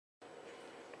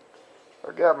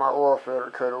I got my oil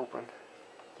filter cut open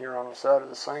here on the side of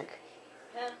the sink.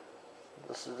 Yeah.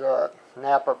 This is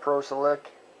Napa Pro Select.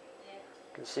 Yeah.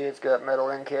 You can see it's got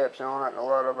metal end caps on it and a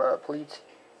lot of pleats.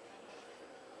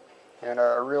 And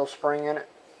a real spring in it,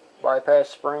 bypass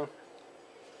spring.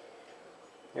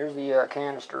 Here's the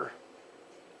canister.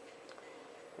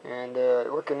 And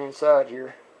looking inside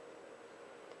here,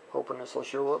 hoping this will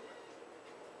show up.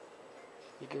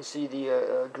 You can see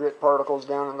the grit particles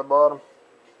down in the bottom.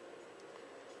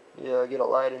 Yeah, get a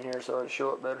light in here so it'll show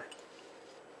it better.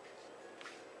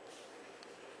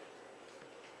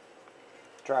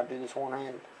 Try to do this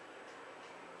one-handed.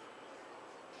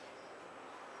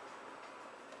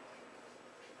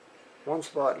 One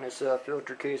spot in this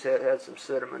filter case had some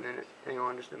sediment in it. Hang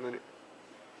on just a minute.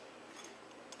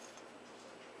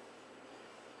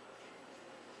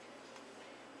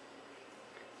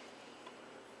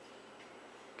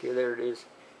 Okay, there it is.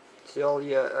 See all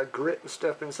the grit and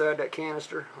stuff inside that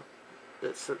canister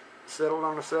that's settled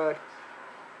on the side?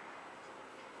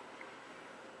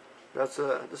 That's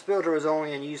this filter was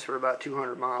only in use for about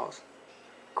 200 miles,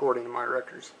 according to my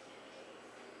records.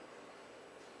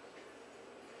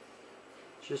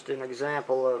 It's just an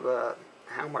example of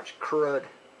how much crud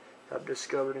I've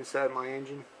discovered inside my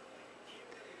engine.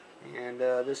 And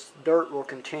this dirt will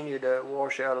continue to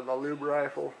wash out of the lube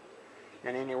rifle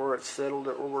and anywhere it's settled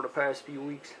over the past few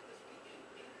weeks.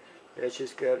 It's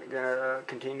just gonna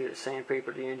continue to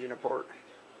sandpaper the engine apart.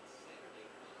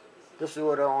 This is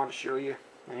what I want to show you.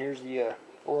 And here's the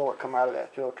oil that come out of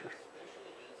that filter.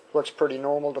 Looks pretty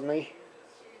normal to me.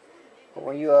 But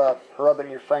when you rub it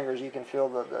in your fingers, you can feel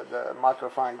the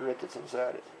microfine grit that's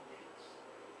inside it.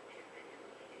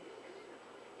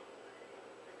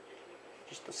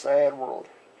 Just a sad world.